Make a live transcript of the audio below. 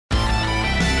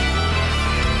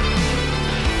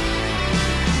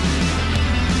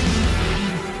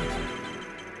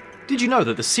Did you know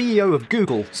that the CEO of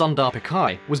Google, Sundar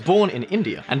Pichai, was born in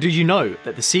India? And did you know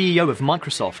that the CEO of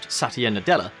Microsoft, Satya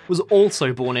Nadella, was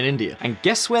also born in India? And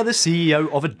guess where the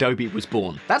CEO of Adobe was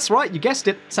born? That's right, you guessed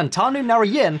it, Santanu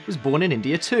Narayan was born in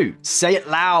India too. Say it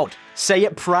loud! Say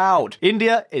it proud!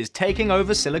 India is taking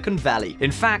over Silicon Valley.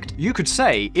 In fact, you could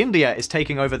say India is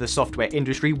taking over the software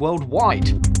industry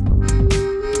worldwide.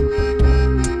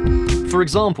 For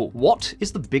example, what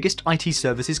is the biggest IT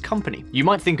services company? You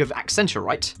might think of Accenture,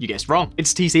 right? You guessed wrong.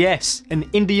 It's TCS, an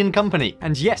Indian company.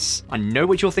 And yes, I know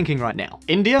what you're thinking right now.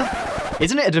 India?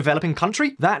 Isn't it a developing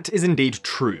country? That is indeed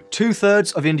true.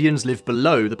 2/3 of Indians live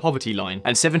below the poverty line,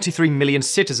 and 73 million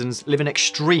citizens live in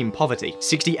extreme poverty.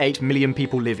 68 million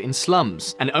people live in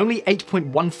slums, and only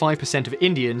 8.15% of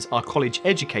Indians are college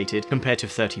educated compared to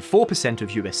 34%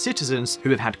 of US citizens who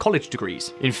have had college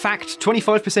degrees. In fact,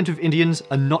 25% of Indians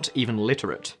are not even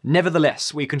literate.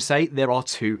 Nevertheless, we can say there are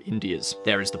two Indias.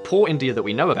 There is the poor India that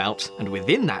we know about, and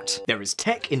within that, there is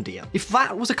Tech India. If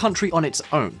that was a country on its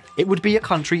own, it would be a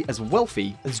country as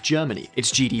wealthy as Germany.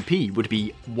 Its GDP would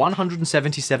be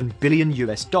 $177 billion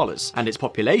US, and its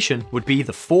population would be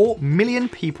the 4 million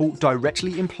people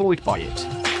directly employed by it.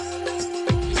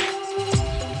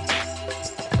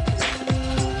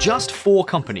 Just 4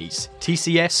 companies,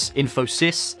 TCS,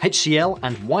 Infosys, HCL,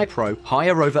 and Wipro,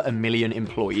 hire over 1 million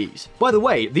employees. By the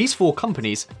way, these 4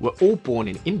 companies were all born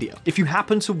in India. If you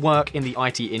happen to work in the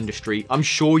IT industry, I'm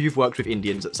sure you've worked with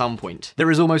Indians at some point. There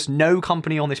is almost no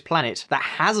company on this planet that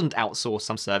hasn't outsourced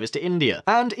some service to India.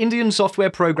 And Indian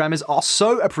software programmers are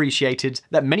so appreciated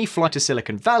that many fly to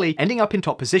Silicon Valley, ending up in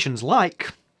top positions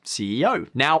like CEO.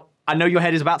 Now, I know your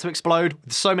head is about to explode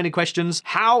with so many questions.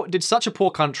 How did such a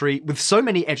poor country with so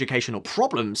many educational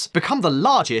problems become the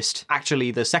largest,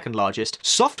 actually the second largest,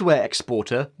 software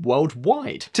exporter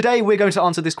worldwide? Today we're going to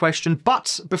answer this question,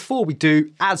 but before we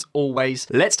do, as always,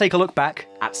 let's take a look back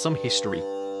at some history.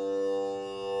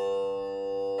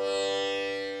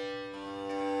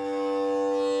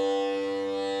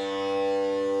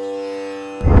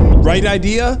 Right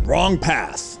idea, wrong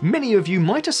path. Many of you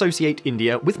might associate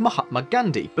India with Mahatma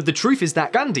Gandhi, but the truth is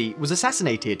that Gandhi was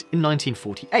assassinated in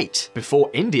 1948, before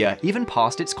India even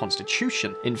passed its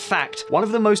constitution. In fact, one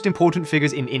of the most important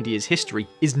figures in India's history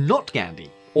is not Gandhi.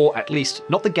 Or at least,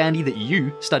 not the Gandhi that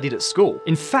you studied at school.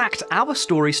 In fact, our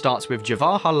story starts with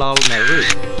Jawaharlal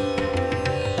Nehru,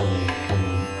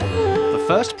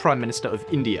 first Prime Minister of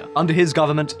India. Under his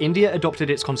government, India adopted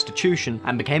its constitution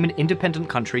and became an independent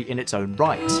country in its own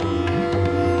right.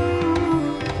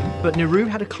 But Nehru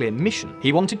had a clear mission.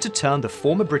 He wanted to turn the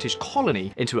former British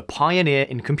colony into a pioneer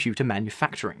in computer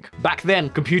manufacturing. Back then,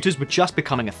 computers were just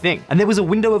becoming a thing, and there was a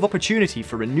window of opportunity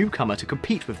for a newcomer to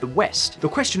compete with the West. The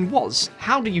question was,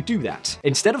 how do you do that?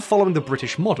 Instead of following the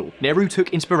British model, Nehru took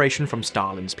inspiration from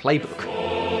Stalin's playbook.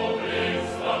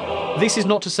 This is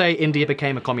not to say India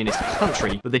became a communist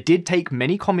country, but they did take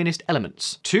many communist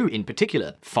elements, 2 in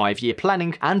particular, 5-year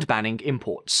planning and banning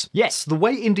imports. Yes, the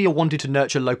way India wanted to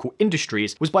nurture local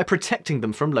industries was by protecting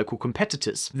them from local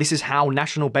competitors. This is how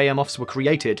national behemoths were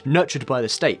created, nurtured by the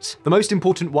state. The most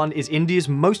important one is India's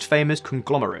most famous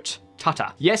conglomerate,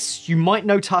 Tata. Yes, you might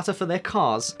know Tata for their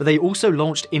cars, but they also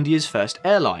launched India's first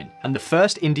airline, and the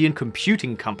first Indian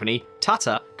computing company,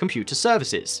 Tata Computer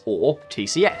Services, or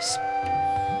TCS.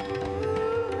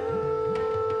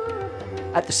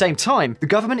 At the same time, the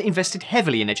government invested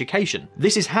heavily in education.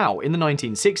 This is how, in the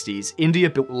 1960s, India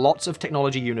built lots of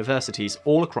technology universities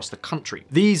all across the country.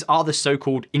 These are the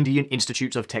so-called Indian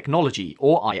Institutes of Technology,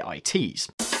 or IITs.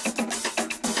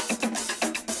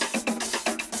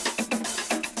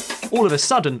 All of a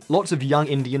sudden, lots of young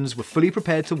Indians were fully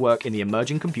prepared to work in the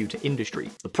emerging computer industry.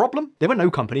 The problem? There were no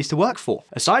companies to work for.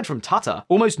 Aside from Tata,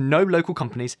 almost no local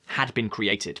companies had been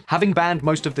created. Having banned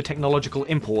most of the technological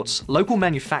imports, local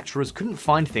manufacturers couldn't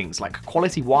find things like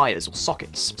quality wires or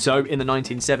sockets. So in the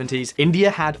 1970s, India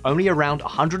had only around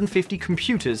 150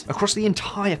 computers across the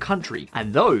entire country,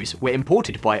 and those were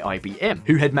imported by IBM,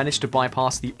 who had managed to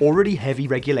bypass the already heavy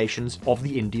regulations of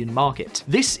the Indian market.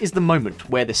 This is the moment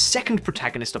where the second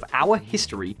protagonist of our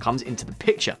history comes into the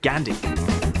picture, Gandhi.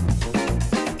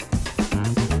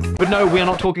 But no, we are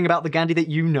not talking about the Gandhi that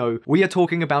you know. We are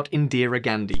talking about Indira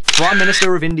Gandhi, Prime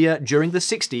Minister of India during the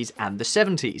 60s and the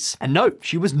 70s. And no,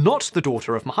 she was not the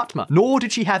daughter of Mahatma, nor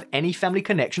did she have any family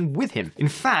connection with him. In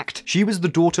fact, she was the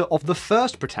daughter of the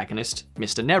first protagonist,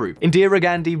 Mr. Nehru. Indira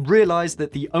Gandhi realized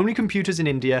that the only computers in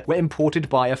India were imported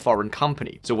by a foreign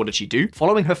company. So what did she do?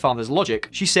 Following her father's logic,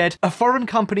 she said, "A foreign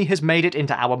company has made it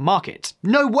into our market.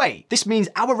 No way! This means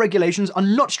our regulations are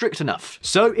not strict enough."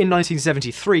 So in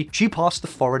 1973, she passed the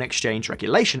Foreign Exchange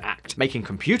Regulation Act, making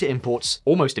computer imports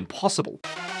almost impossible.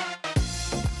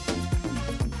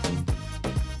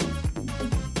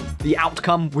 The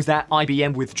outcome was that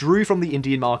IBM withdrew from the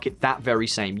Indian market that very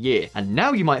same year. And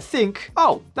now you might think,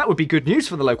 oh, that would be good news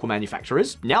for the local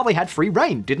manufacturers. Now they had free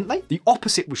reign, didn't they? The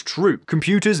opposite was true.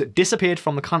 Computers disappeared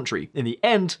from the country. In the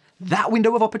end, that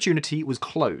window of opportunity was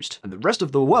closed, and the rest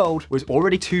of the world was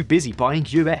already too busy buying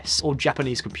US or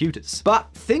Japanese computers.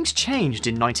 But things changed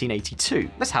in 1982.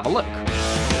 Let's have a look.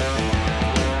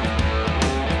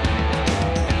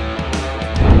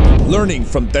 Learning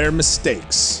from their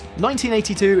mistakes.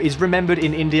 1982 is remembered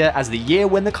in India as the year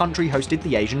when the country hosted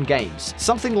the Asian Games.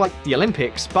 Something like the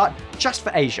Olympics, but just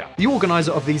for Asia. The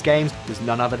organizer of these games was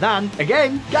none other than,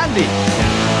 again, Gandhi.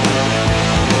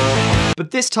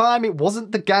 But this time it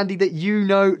wasn't the Gandhi that you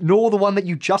know, nor the one that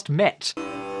you just met.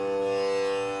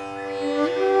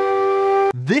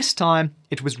 This time,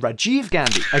 it was Rajiv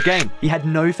Gandhi. Again, he had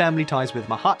no family ties with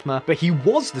Mahatma, but he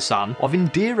was the son of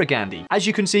Indira Gandhi. As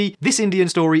you can see, this Indian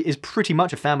story is pretty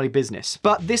much a family business.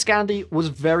 But this Gandhi was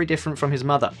very different from his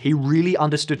mother. He really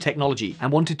understood technology and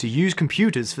wanted to use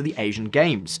computers for the Asian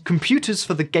Games. Computers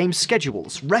for the game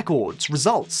schedules, records,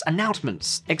 results,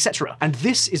 announcements, etc. And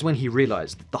this is when he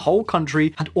realized that the whole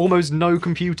country had almost no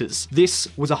computers. This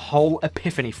was a whole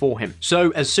epiphany for him.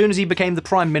 So as soon as he became the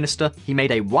Prime Minister, he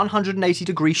made a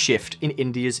 180-degree shift in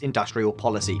India's industrial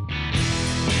policy.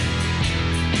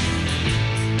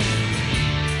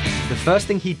 The first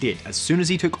thing he did as soon as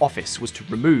he took office was to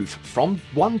remove, from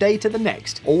one day to the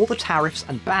next, all the tariffs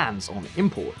and bans on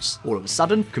imports. All of a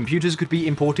sudden, computers could be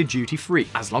imported duty-free,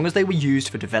 as long as they were used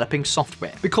for developing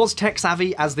software. Because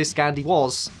tech-savvy as this Gandhi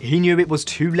was, he knew it was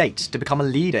too late to become a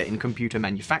leader in computer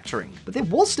manufacturing. But there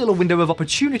was still a window of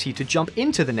opportunity to jump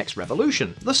into the next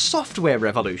revolution, the software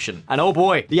revolution. And oh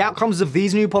boy, the outcomes of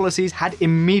these new policies had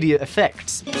immediate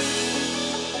effects.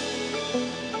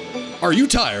 Are you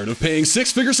tired of paying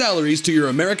six-figure salaries to your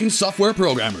American software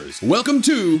programmers? Welcome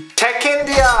to Tech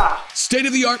India!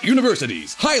 State-of-the-art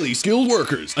universities, highly skilled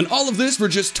workers, and all of this for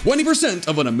just 20%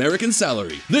 of an American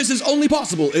salary. This is only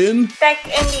possible in Tech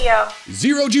India.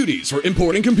 Zero duties for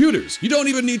importing computers. You don't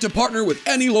even need to partner with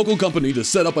any local company to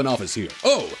set up an office here.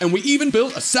 Oh, and we even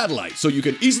built a satellite so you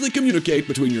can easily communicate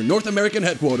between your North American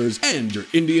headquarters and your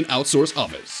Indian outsource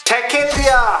office. Tech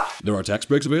India! There are tax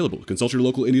breaks available. Consult your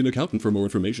local Indian accountant for more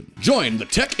information. Join the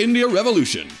Tech India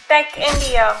revolution. Tech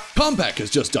India. Compaq has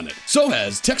just done it. So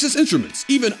has Texas Instruments.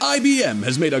 Even IBM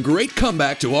has made a great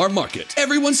comeback to our market.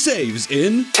 Everyone saves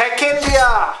in Tech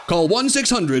India. Call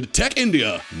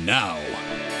 1-600-TECH-INDIA now.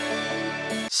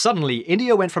 Suddenly,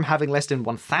 India went from having less than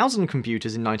 1,000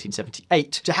 computers in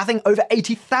 1978 to having over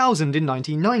 80,000 in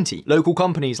 1990. Local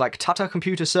companies like Tata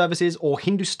Computer Services or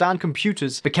Hindustan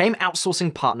Computers became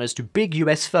outsourcing partners to big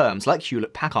US firms like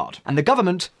Hewlett-Packard. And the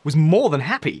government was more than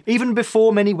happy. Even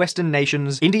before many Western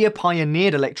nations, India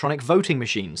pioneered electronic voting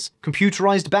machines,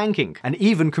 computerized banking, and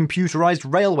even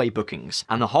computerized railway bookings.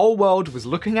 And the whole world was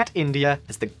looking at India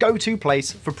as the go-to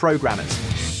place for programmers.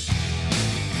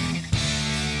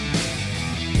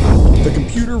 The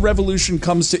computer revolution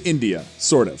comes to India,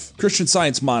 sort of. Christian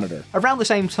Science Monitor. Around the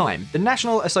same time, the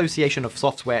National Association of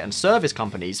Software and Service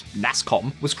Companies,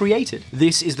 NASSCOM, was created.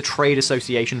 This is the trade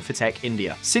association for Tech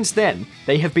India. Since then,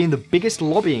 they have been the biggest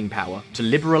lobbying power to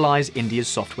liberalize India's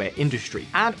software industry.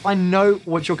 And I know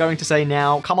what you're going to say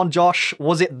now. Come on, Josh,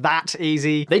 was it that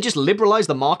easy? They just liberalized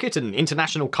the market and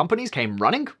international companies came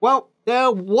running? Well,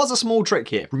 there was a small trick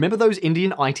here. Remember those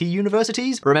Indian IT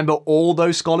universities? Remember all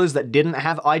those scholars that didn't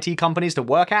have IT companies to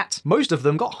work at? Most of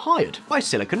them got hired by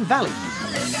Silicon Valley.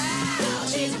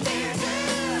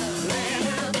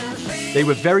 They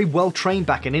were very well trained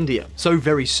back in India, so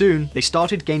very soon they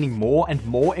started gaining more and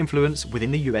more influence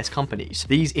within the US companies.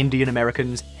 These Indian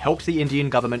Americans helped the Indian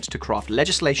government to craft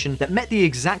legislation that met the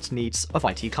exact needs of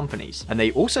IT companies. And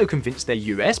they also convinced their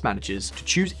US managers to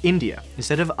choose India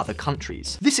instead of other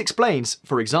countries. This explains,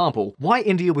 for example, why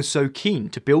India was so keen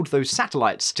to build those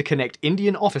satellites to connect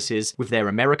Indian offices with their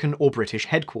American or British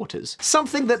headquarters.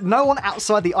 Something that no one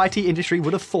outside the IT industry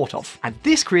would have thought of. And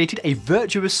this created a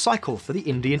virtuous cycle for the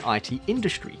Indian IT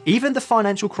industry. Even the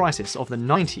financial crisis of the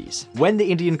 90s, when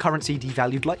the Indian currency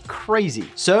devalued like crazy,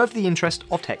 served the interest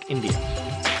of Tech India.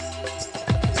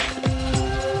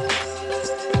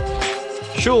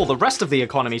 Sure, the rest of the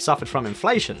economy suffered from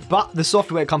inflation, but the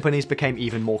software companies became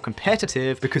even more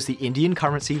competitive because the Indian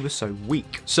currency was so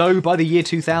weak. So by the year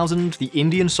 2000, the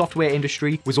Indian software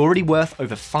industry was already worth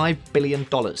over $5 billion.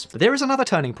 But there is another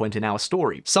turning point in our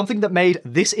story, something that made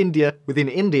this India within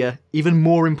India even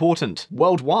more important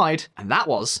worldwide, and that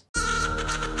was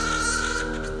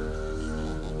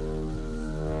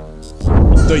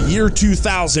The year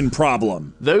 2000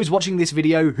 problem. Those watching this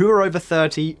video who are over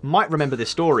 30 might remember this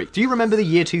story. Do you remember the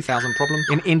year 2000 problem?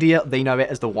 In India, they know it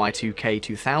as the Y2K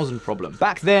 2000 problem.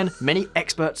 Back then, many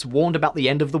experts warned about the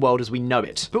end of the world as we know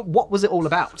it. But what was it all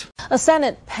about? A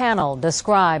Senate panel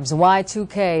describes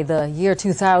Y2K, the year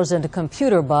 2000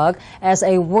 computer bug, as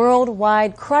a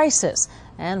worldwide crisis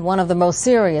and one of the most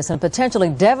serious and potentially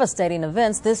devastating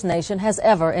events this nation has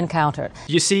ever encountered.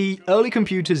 You see, early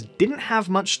computers didn't have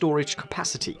much storage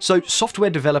capacity, so software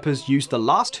developers used the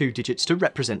last two digits to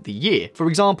represent the year. For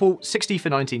example, 60 for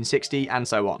 1960 and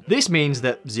so on. This means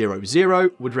that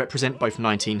 00 would represent both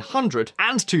 1900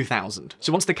 and 2000.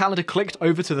 So once the calendar clicked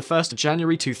over to the 1st of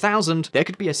January 2000, there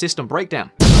could be a system breakdown.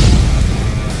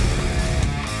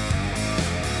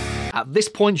 At this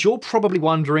point, you're probably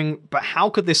wondering, but how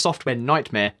could this software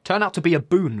nightmare turn out to be a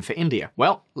boon for India?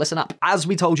 Well, listen up. As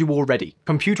we told you already,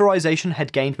 computerization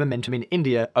had gained momentum in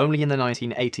India only in the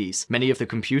 1980s. Many of the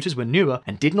computers were newer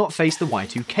and did not face the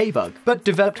Y2K bug. But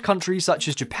developed countries such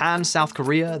as Japan, South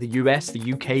Korea, the US,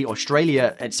 the UK,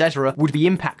 Australia, etc. would be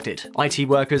impacted. IT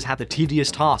workers had the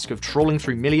tedious task of trawling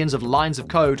through millions of lines of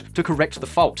code to correct the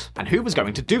fault. And who was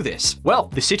going to do this? Well,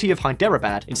 the city of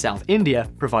Hyderabad in South India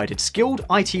provided skilled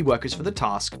IT workers for the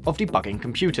task of debugging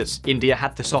computers. India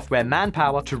had the software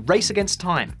manpower to race against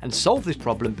time and solve this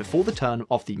problem before the turn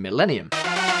of the millennium.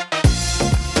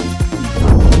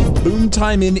 Boom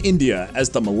time in India as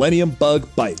the millennium bug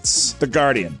bites. The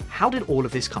Guardian. How did all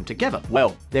of this come together?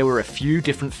 Well, there were a few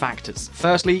different factors.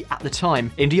 Firstly, at the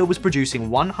time, India was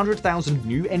producing 100,000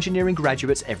 new engineering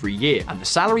graduates every year, and the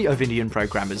salary of Indian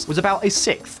programmers was about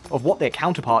 1/6 of what their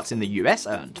counterparts in the US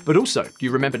earned. But also, do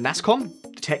you remember NASSCOM?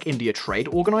 The Tech India Trade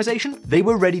Organization? They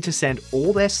were ready to send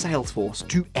all their sales force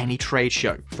to any trade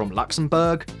show, from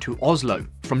Luxembourg to Oslo,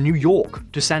 from New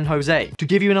York to San Jose. To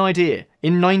give you an idea,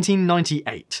 in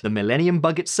 1998, the millennium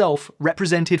bug itself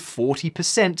represented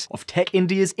 40% of Tech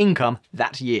India's income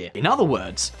that year. In other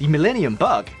words, the millennium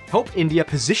bug helped India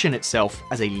position itself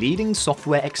as a leading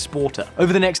software exporter.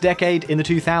 Over the next decade, in the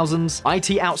 2000s,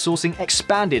 IT outsourcing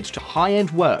expanded to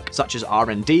high-end work such as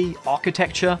R&D,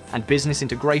 architecture, and business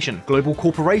integration. Global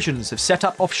corporations have set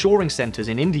up offshoring centers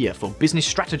in India for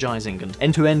business strategizing and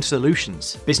end-to-end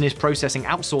solutions. Business processing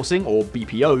outsourcing, or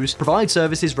BPOs, provide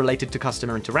services related to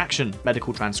customer interaction,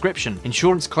 medical transcription,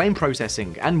 insurance claim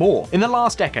processing, and more. In the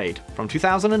last decade, from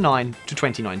 2009 to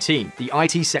 2019, the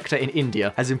IT sector in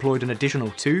India has employed an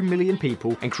additional 2 million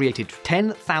people and created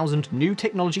 10,000 new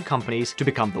technology companies to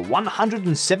become the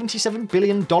 $177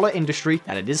 billion industry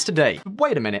that it is today. But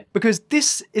wait a minute, because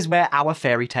this is where our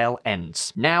fairy tale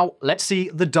ends. Now, let's see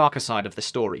the darker side of the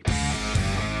story.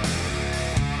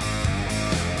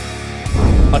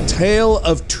 A tale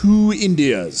of two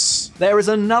Indias. There is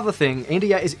another thing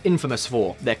India is infamous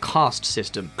for, their caste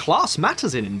system. Class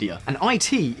matters in India, and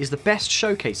IT is the best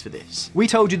showcase for this. We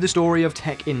told you the story of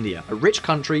Tech India, a rich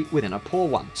country within a poor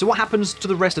one. So what happens to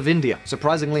the rest of India?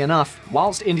 Surprisingly enough,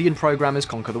 whilst Indian programmers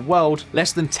conquer the world,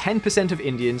 less than 10% of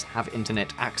Indians have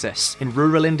internet access. In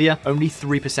rural India, only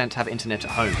 3% have internet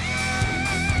at home.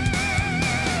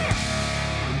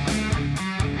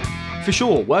 For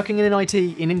sure, working in IT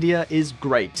in India is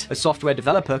great. A software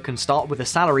developer can start with a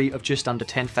salary of just under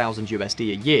 10,000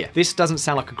 USD a year. This doesn't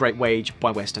sound like a great wage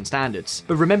by Western standards.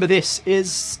 But remember, this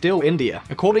is still India.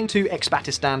 According to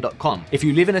expatistan.com, if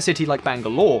you live in a city like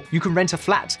Bangalore, you can rent a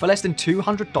flat for less than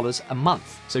 $200 a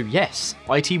month. So yes,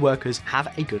 IT workers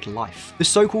have a good life. The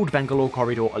so-called Bangalore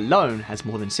corridor alone has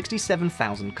more than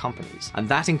 67,000 companies, and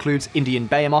that includes Indian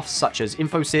behemoths such as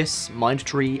Infosys,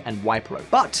 Mindtree, and Wipro.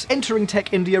 But entering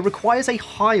Tech India requires a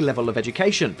high level of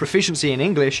education, proficiency in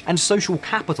English, and social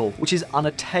capital, which is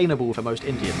unattainable for most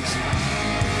Indians.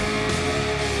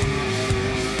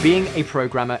 Being a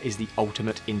programmer is the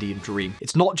ultimate Indian dream.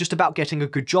 It's not just about getting a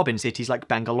good job in cities like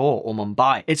Bangalore or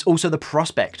Mumbai. It's also the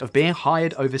prospect of being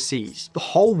hired overseas. The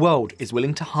whole world is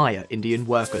willing to hire Indian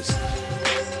workers.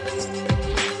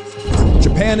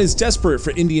 Japan is desperate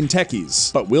for Indian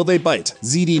techies, but will they bite?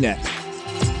 ZDNet.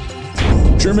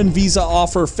 German visa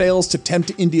offer fails to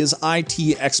tempt India's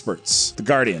IT experts. The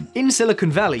Guardian. In Silicon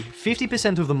Valley,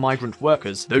 50% of the migrant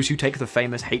workers, those who take the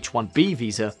famous H-1B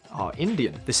visa, are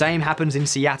Indian. The same happens in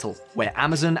Seattle, where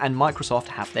Amazon and Microsoft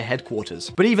have their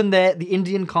headquarters. But even there, the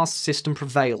Indian caste system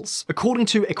prevails. According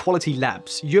to Equality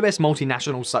Labs, US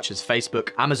multinationals such as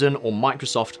Facebook, Amazon, or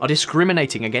Microsoft are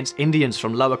discriminating against Indians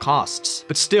from lower castes.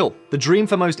 But still, the dream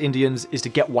for most Indians is to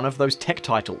get one of those tech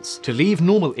titles, to leave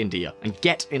normal India and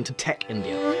get into Tech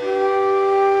India.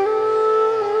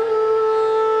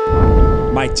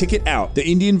 My Ticket Out, the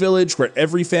Indian village where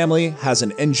every family has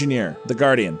an engineer. The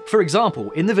Guardian. For example,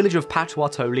 in the village of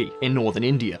Patwatoli in northern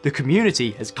India, the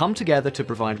community has come together to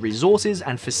provide resources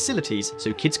and facilities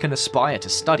so kids can aspire to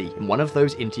study in one of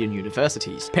those Indian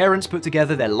universities. Parents put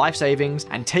together their life savings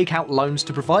and take out loans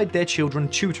to provide their children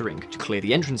tutoring to clear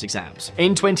the entrance exams.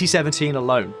 In 2017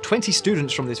 alone, 20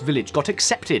 students from this village got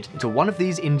accepted into one of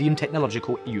these Indian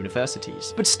technological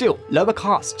universities. But still, lower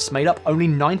castes made up only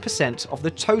 9% of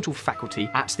the total faculty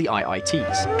at the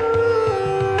IITs.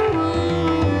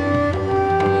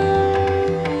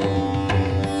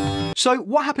 So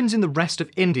what happens in the rest of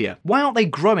India? Why aren't they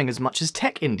growing as much as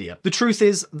Tech India? The truth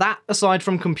is that, aside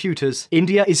from computers,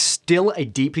 India is still a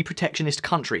deeply protectionist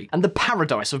country and the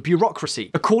paradise of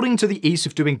bureaucracy. According to the Ease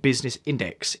of Doing Business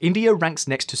Index, India ranks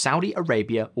next to Saudi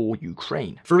Arabia or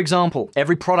Ukraine. For example,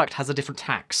 every product has a different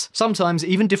tax. Sometimes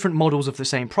even different models of the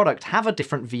same product have a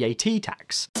different VAT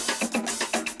tax.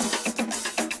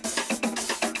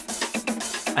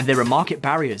 And there are market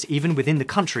barriers even within the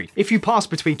country. If you pass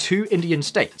between two Indian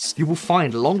states, you will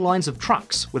find long lines of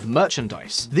trucks with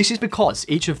merchandise. This is because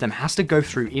each of them has to go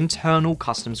through internal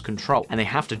customs control, and they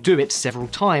have to do it several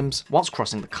times whilst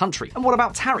crossing the country. And what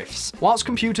about tariffs? Whilst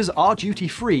computers are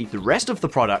duty-free, the rest of the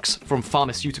products, from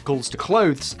pharmaceuticals to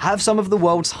clothes, have some of the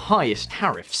world's highest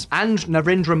tariffs. And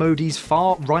Narendra Modi's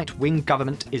far right-wing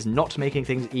government is not making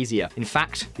things easier. In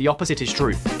fact, the opposite is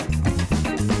true.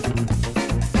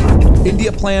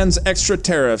 India plans extra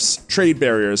tariffs, trade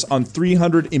barriers on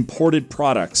 300 imported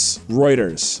products.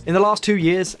 Reuters. In the last 2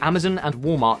 years, Amazon and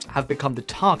Walmart have become the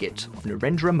target of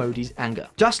Narendra Modi's anger.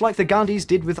 Just like the Gandhis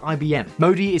did with IBM,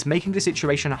 Modi is making the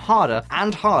situation harder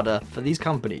and harder for these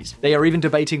companies. They are even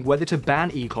debating whether to ban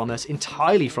e-commerce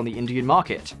entirely from the Indian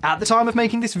market. At the time of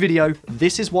making this video,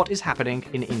 this is what is happening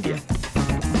in India.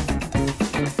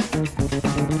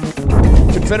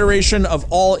 Confederation of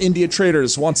All India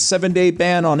Traders wants 7-day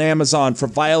ban on Amazon for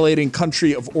violating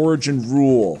country of origin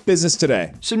rule. Business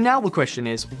Today. So now the question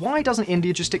is, why doesn't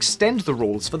India just extend the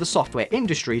rules for the software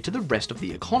industry to the rest of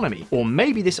the economy? Or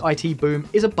maybe this IT boom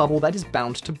is a bubble that is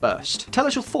bound to burst. Tell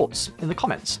us your thoughts in the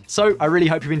comments. So I really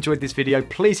hope you enjoyed this video.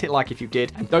 Please hit like if you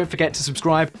did, and don't forget to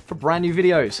subscribe for brand new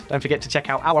videos. Don't forget to check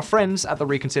out our friends at the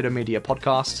Reconsider Media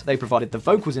podcast. They provided the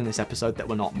vocals in this episode that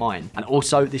were not mine. And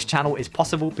also, this channel is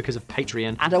possible because of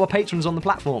Patreon and our patrons on the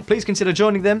platform. Please consider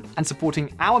joining them and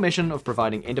supporting our mission of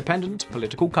providing independent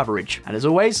political coverage. And as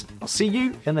always, I'll see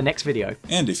you in the next video.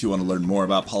 And if you want to learn more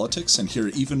about politics and hear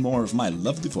even more of my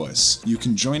lovely voice, you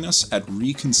can join us at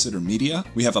Reconsider Media.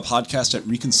 We have a podcast at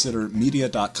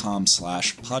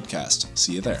reconsidermedia.com/podcast.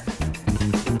 See you there.